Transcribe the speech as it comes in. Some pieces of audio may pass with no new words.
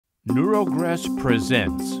Neurogress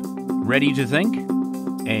presents Ready to Think?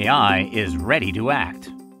 AI is ready to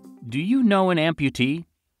act. Do you know an amputee?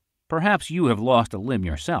 Perhaps you have lost a limb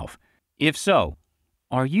yourself. If so,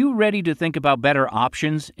 are you ready to think about better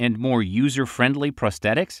options and more user-friendly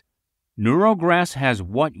prosthetics? Neurogress has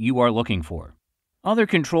what you are looking for. Other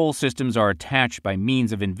control systems are attached by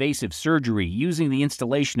means of invasive surgery using the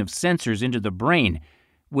installation of sensors into the brain,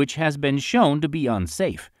 which has been shown to be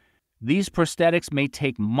unsafe. These prosthetics may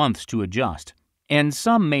take months to adjust, and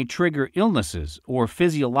some may trigger illnesses or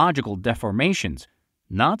physiological deformations.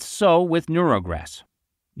 Not so with Neurogress.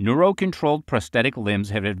 Neuro-controlled prosthetic limbs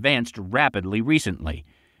have advanced rapidly recently,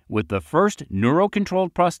 with the first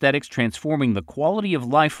neuro-controlled prosthetics transforming the quality of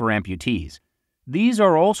life for amputees. These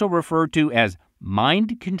are also referred to as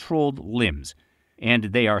mind-controlled limbs, and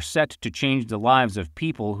they are set to change the lives of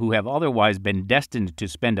people who have otherwise been destined to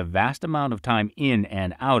spend a vast amount of time in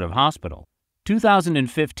and out of hospital.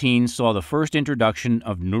 2015 saw the first introduction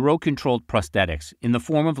of neuro-controlled prosthetics in the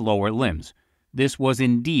form of lower limbs. This was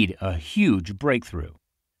indeed a huge breakthrough.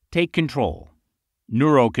 Take control.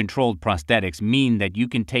 Neuro-controlled prosthetics mean that you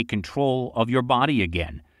can take control of your body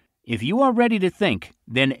again. If you are ready to think,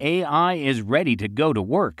 then AI is ready to go to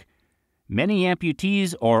work. Many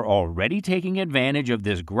amputees are already taking advantage of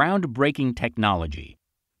this groundbreaking technology.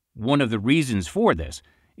 One of the reasons for this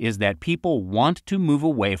is that people want to move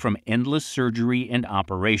away from endless surgery and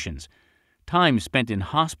operations, time spent in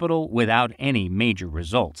hospital without any major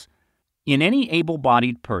results. In any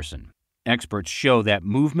able-bodied person, experts show that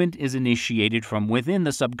movement is initiated from within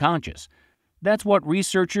the subconscious. That's what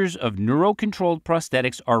researchers of neuro-controlled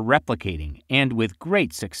prosthetics are replicating, and with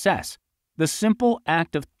great success. The simple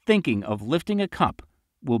act of thinking of lifting a cup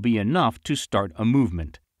will be enough to start a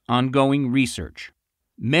movement. Ongoing research.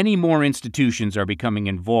 Many more institutions are becoming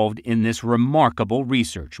involved in this remarkable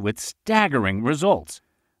research with staggering results.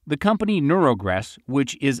 The company Neurogress,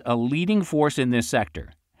 which is a leading force in this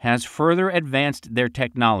sector, has further advanced their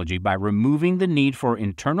technology by removing the need for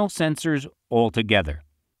internal sensors altogether.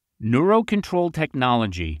 Neuro-controlled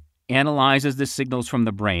technology analyzes the signals from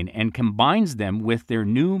the brain and combines them with their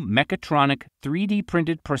new mechatronic 3D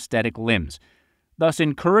printed prosthetic limbs, thus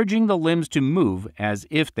encouraging the limbs to move as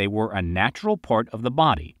if they were a natural part of the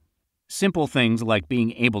body. Simple things like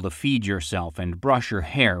being able to feed yourself and brush your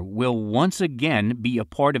hair will once again be a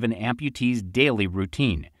part of an amputee's daily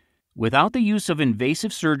routine. Without the use of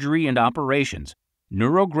invasive surgery and operations,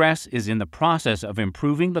 Neurogress is in the process of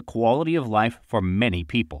improving the quality of life for many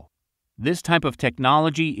people. This type of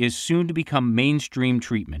technology is soon to become mainstream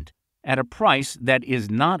treatment, at a price that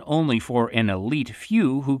is not only for an elite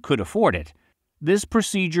few who could afford it. This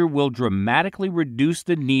procedure will dramatically reduce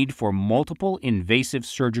the need for multiple invasive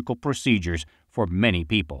surgical procedures for many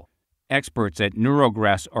people. Experts at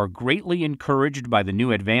Neurogress are greatly encouraged by the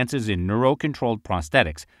new advances in neuro-controlled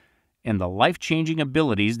prosthetics and the life-changing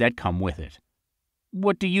abilities that come with it.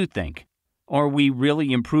 What do you think? Are we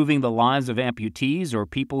really improving the lives of amputees or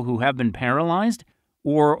people who have been paralyzed?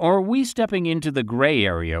 Or are we stepping into the gray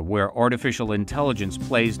area where artificial intelligence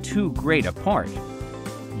plays too great a part?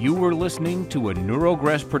 You were listening to a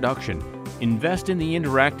Neurogress production. Invest in the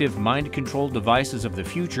interactive mind-controlled devices of the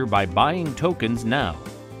future by buying tokens now.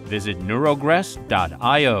 Visit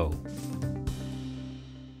neurogress.io.